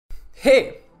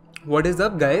Hey, what is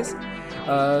up guys?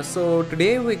 So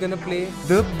today we're gonna play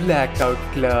the Blackout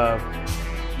Club.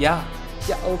 Yeah,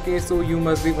 okay, so you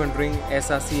must be wondering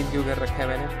ऐसा scene क्यों कर रखा है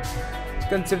मैंने?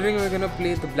 Considering we're gonna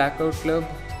play the Blackout Club,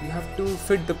 you have to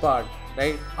fit the part,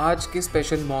 right? आज के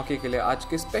special मौके के लिए, आज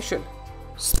के special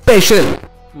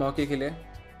मौके के लिए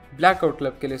Blackout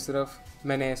Club के लिए सिर्फ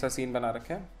मैंने ऐसा scene बना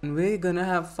रखा है. We're gonna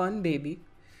have fun, baby.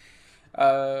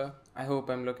 I hope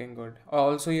I'm looking good.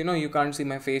 Also, you can't see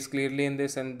my face clearly in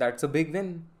this, and that's a big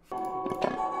win.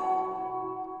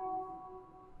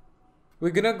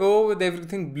 We're gonna go with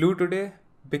everything blue today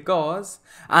because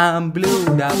I'm blue.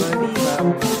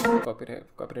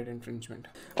 Copyright infringement.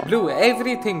 Blue,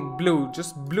 everything blue,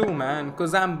 just blue, man.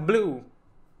 Cause I'm blue.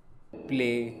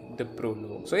 Play the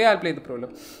prologue. So yeah, I'll play the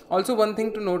prologue. Also, one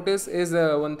thing to notice is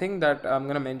one thing that I'm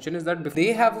gonna mention is that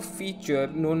they have a feature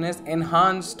known as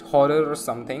enhanced horror or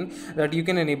something that you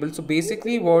can enable. So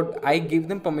basically, what I give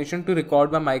them permission to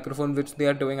record my microphone, which they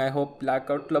are doing. I hope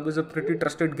Blackout Club is a pretty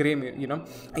trusted game,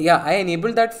 Yeah, I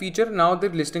enabled that feature. Now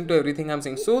they're listening to everything I'm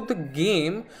saying. So the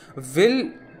game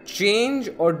will change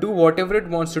or do whatever it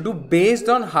wants to do based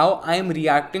on how I am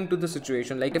reacting to the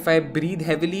situation. Like if I breathe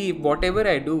heavily, whatever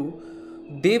I do,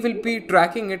 they will be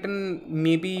tracking it and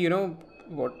maybe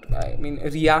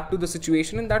react to the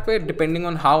situation in that way depending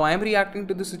on how I am reacting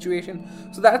to the situation.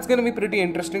 So that's gonna be pretty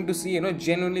interesting to see.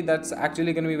 Genuinely that's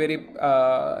actually gonna be very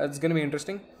it's gonna be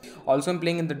interesting. Also, I'm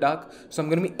playing in the dark, so I'm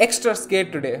gonna be extra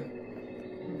scared today.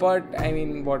 But I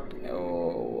mean, what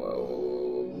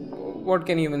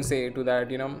can you even say to that,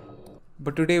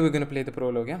 But today we're gonna play the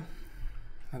prologue, yeah?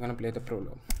 We're gonna play the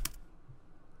prologue.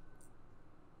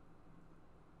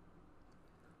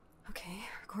 Okay,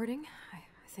 recording, I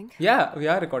think. Yeah, we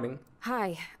are recording.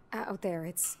 Hi, out there,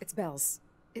 it's Bells.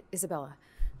 Isabella.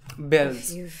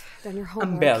 Bells. You've done your homework.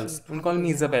 I'm Bells. Don't call me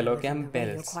Isabella, okay? I'm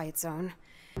Bells. Quiet zone.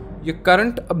 Your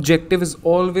current objective is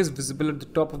always visible at the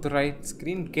top of the right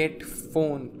screen. Get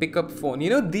phone. Pick up phone.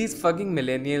 These fucking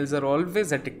millennials are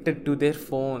always addicted to their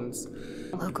phones.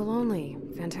 Local only.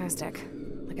 Fantastic.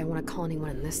 Like I want to call anyone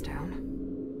in this town.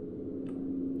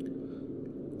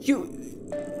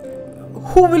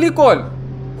 Who will you call?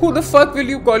 Who the fuck will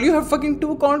you call? You have fucking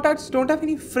 2 contacts. Don't have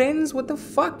any friends. What the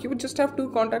fuck? You would just have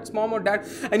 2 contacts, mom or dad.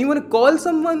 And you want to call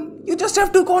someone? You just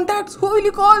have 2 contacts. Who will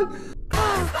you call?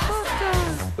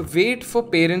 Wait for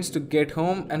parents to get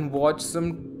home and watch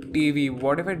some TV.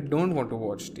 What if I don't want to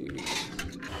watch TV?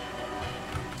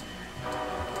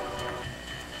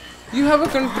 You have a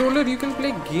controller, you can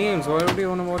play games. Why would you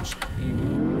want to watch TV?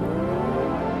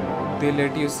 They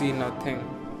let you see nothing.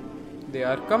 They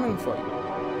are coming for you.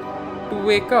 To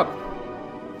wake up.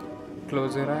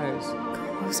 Close your eyes.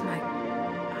 Close my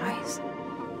eyes?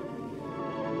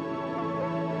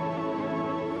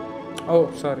 Oh,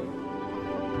 sorry.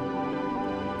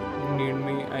 Need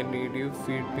me, I need you.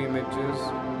 Feed me images.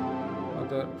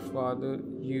 Mother, father,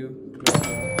 you.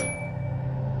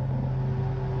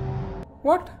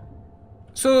 What?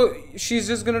 So she's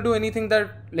just gonna do anything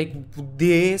that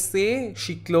they say.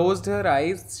 She closed her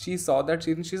eyes, she saw that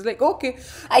scene, she's like, okay,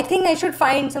 I think I should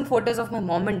find some photos of my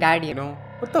mom and dad,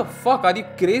 What the fuck, are you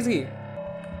crazy?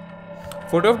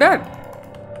 Photo of dad.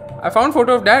 I found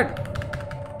photo of dad.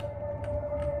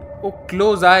 Oh,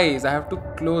 close eyes. I have to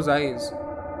close eyes.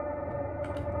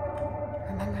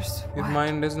 Remembers Your what?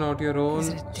 mind is not your own. Is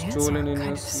it a dance Stolen or in kind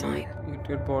your of sleep. sign?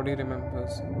 Your body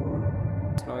remembers.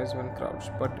 Noise when crouched,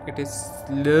 but it is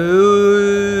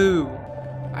slow.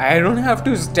 I don't have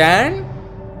to stand?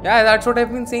 Yeah, that's what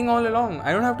I've been saying all along.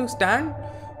 I don't have to stand?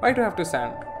 Why do I have to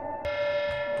stand?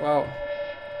 Wow.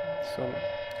 So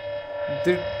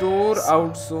they tore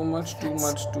out so much, too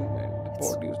much to mend. The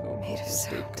body is no made a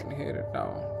mistake. sound. Can hear it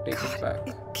now. Take God, it back.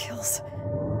 it kills.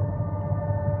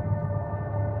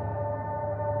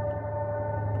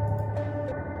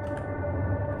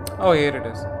 Oh, here it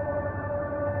is.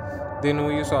 They know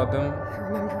you saw them. I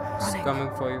remember It's running.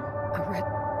 coming for you. A red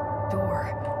door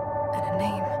and a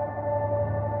name.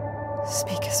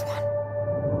 Speak as one.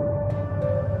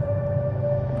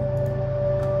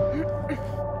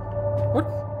 What?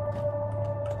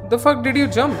 The fuck did you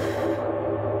jump?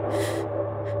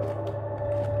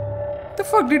 The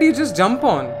fuck did you just jump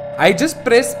on? I just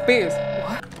pressed space.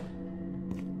 What?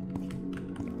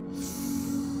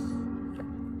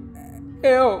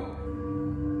 Ew.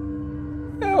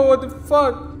 Ew, what the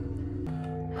fuck?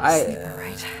 Sleeper,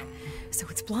 right? So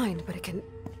it's blind, but it can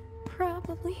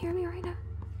probably hear me right now.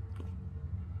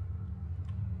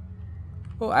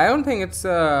 Oh, I don't think it's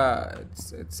a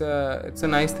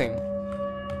nice thing.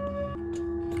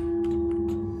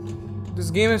 This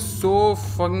game is so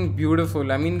fucking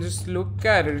beautiful. I mean, just look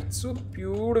at it. It's so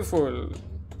beautiful.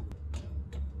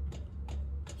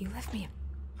 You left me a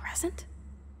present?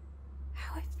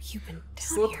 How have you been down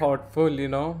So here? thoughtful, you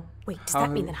know. Wait, does that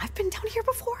mean that I've been down here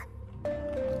before?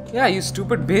 Yeah, you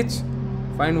stupid bitch.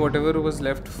 Find whatever was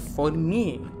left for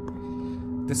me.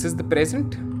 This is the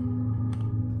present.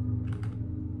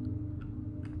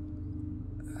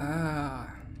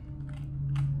 Ah.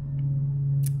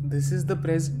 This is the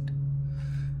present.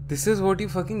 This is what you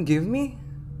fucking give me?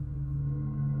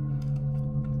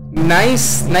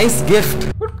 Nice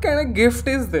gift. What kind of gift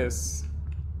is this?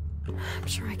 I'm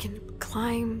sure I can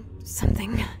climb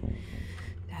something.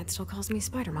 Dad still calls me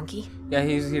Spider Monkey. Yeah,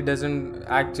 he doesn't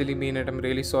actually mean it. I'm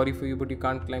really sorry for you, but you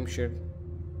can't climb shit.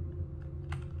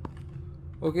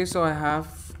 Okay, so I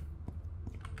have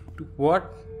to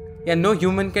what? Yeah, no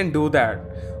human can do that.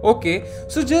 Okay,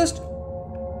 so just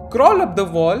crawl up the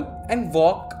wall and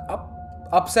walk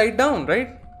upside down,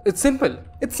 right? It's simple.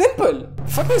 It's simple.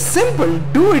 Fucking simple.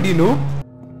 Do it, you know.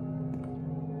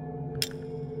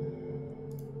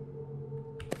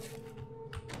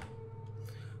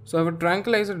 So I have a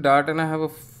tranquilizer dart and I have a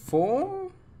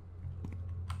foam.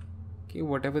 Okay,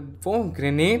 whatever. Foam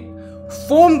grenade.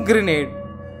 Foam grenade.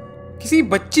 किसी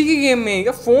बच्ची की game में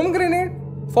या foam grenade?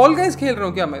 Fall Guys खेल रहा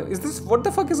हूँ क्या मैं? Is this what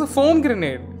the fuck is a foam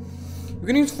grenade? You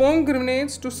can use foam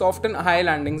grenades to soften high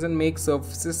landings and make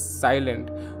surfaces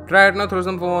silent. Try it now. Throw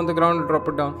some foam on the ground and drop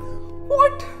it down.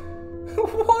 What?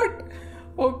 What?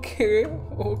 Okay.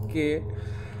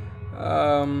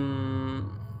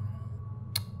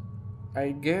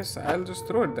 I guess I'll just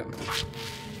throw it then.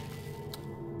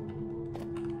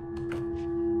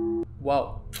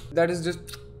 Wow, that is just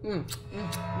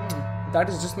that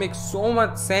is just makes so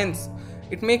much sense.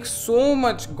 It makes so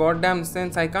much goddamn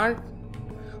sense. I can't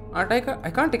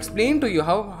explain to you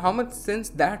how much sense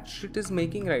that shit is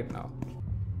making right now.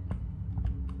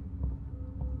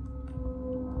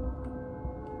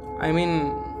 I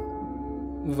mean,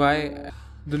 why?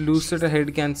 The lucid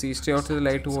head can see. Stay out of the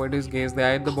light to avoid his gaze. The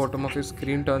eye at the bottom of your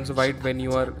screen turns white when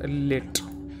you are lit.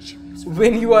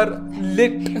 When you are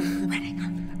lit.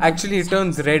 Actually, it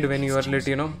turns red when you are lit,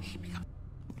 you know.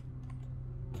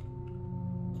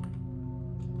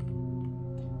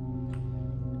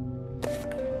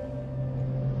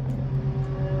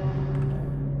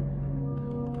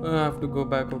 I have to go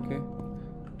back, okay.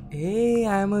 Hey,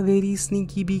 I am a very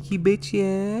sneaky beaky bitch,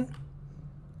 yeah.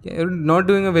 You're not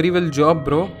doing a very well job,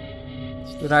 bro.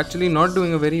 You're actually not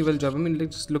doing a very well job. I mean,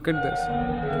 just look at this.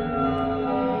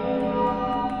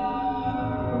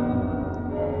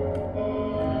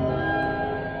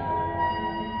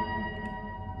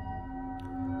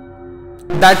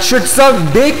 That should suck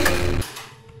dick.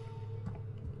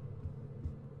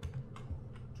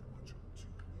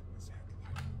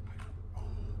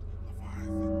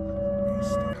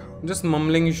 Just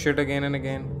mumbling his shit again and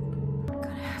again.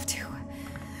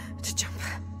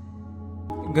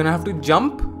 Gonna have to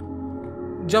jump?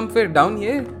 Jump where? Down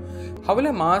here? How will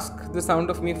I mask the sound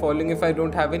of me falling if I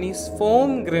don't have any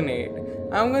foam grenade?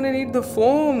 I'm gonna need the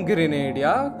foam grenade,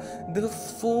 yeah? The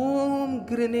foam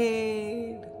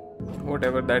grenade.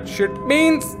 Whatever that shit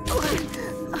means.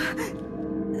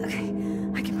 Okay,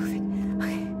 I can move it.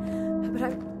 Okay, but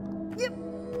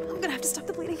I'm gonna have to stop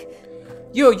the bleeding.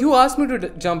 Yo, you asked me to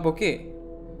jump, okay?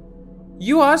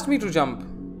 You asked me to jump.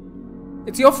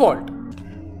 It's your fault.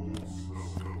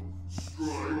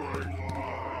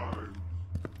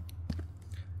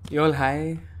 Y'all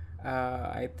high?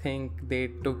 I think they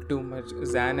took too much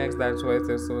Xanax, that's why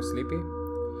they're so sleepy.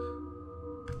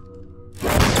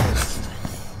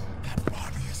 That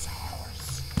body is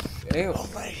ours. Ew.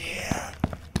 Over here.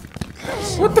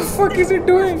 What the fuck is it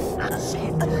doing? What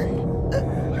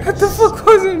the fuck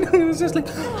was it doing? It was just like...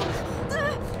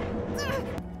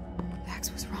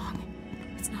 Max was wrong.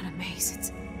 It's not a maze,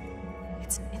 it's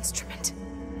an instrument.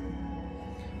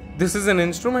 This is an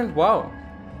instrument? Wow.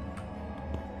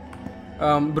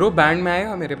 Bro band में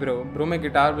आएगा मेरे bro मैं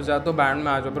guitar बजाता हूँ band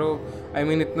में आ जाओ bro I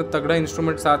mean इतना तगड़ा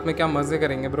इंस्ट्रूमेंट साथ में क्या मजे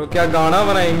करेंगे ब्रो क्या गाना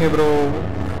बनाएंगे bro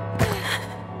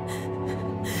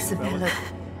Isabella,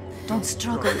 don't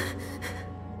struggle.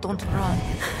 Don't run.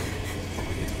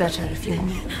 It's better if you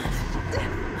move.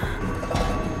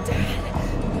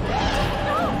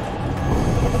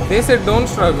 They said don't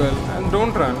struggle and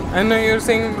don't run and now you're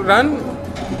saying run?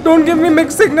 Don't give me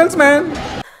mixed signals, man.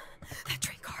 That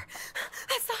train car.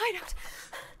 That's the hideout.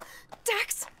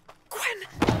 Dax. Gwen.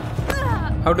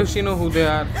 How does she know who they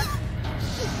are?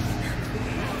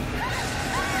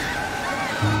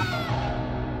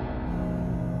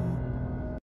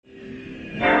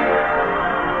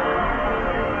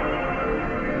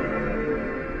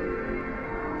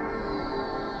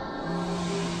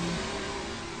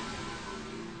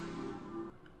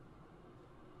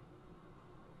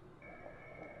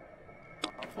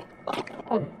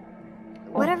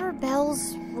 Whatever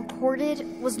Bells reported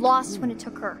was lost when it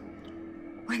took her.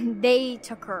 When they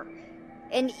took her.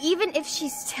 And even if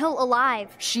she's still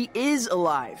alive... She is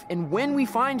alive, and when we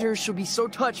find her, she'll be so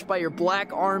touched by your black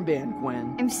armband,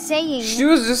 Gwen. I'm saying... She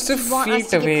was just a she'd want us feet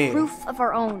to away. get proof of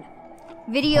our own.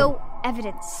 Video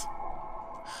evidence.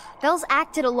 Bells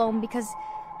acted alone because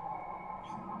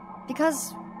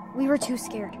we were too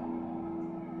scared.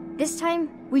 This time,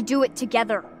 we do it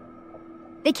together.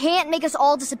 They can't make us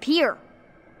all disappear.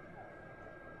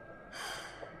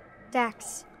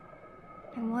 Dax,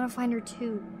 I want to find her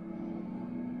too.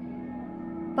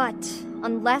 But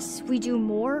unless we do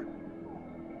more,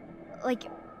 like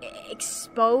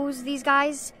expose these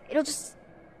guys, it'll just...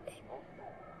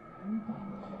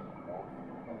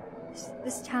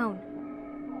 This town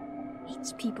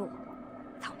hates people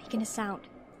without making a sound.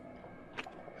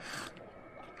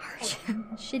 Our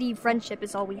shitty friendship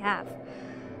is all we have.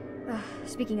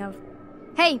 Speaking of...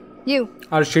 Hey, you!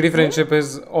 Our shitty friendship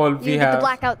is all we You did have. the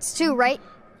blackouts too, right?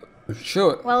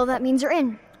 Sure. Well, that means you're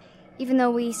in. Even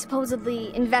though we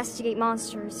supposedly investigate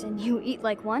monsters and you eat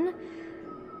like one.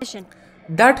 Mission.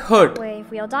 That hurt. Way,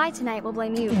 if we all die tonight, we'll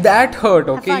blame you. That hurt,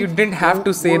 Have okay? fun. You didn't have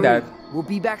to say Worry. that. We'll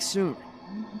be back soon.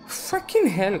 Fucking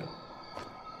hell.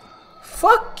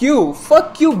 Fuck you.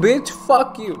 Fuck you, bitch.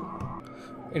 Fuck you.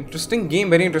 Interesting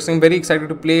game. Very interesting. Very excited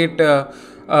to play it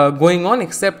going on.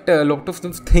 Except a lot of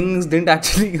those things didn't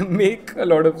actually make a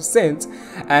lot of sense.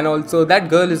 And also, that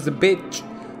girl is the bitch.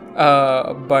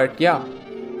 But yeah.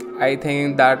 I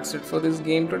think that's it for this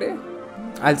game today.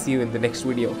 I'll see you in the next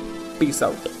video. Peace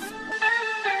out.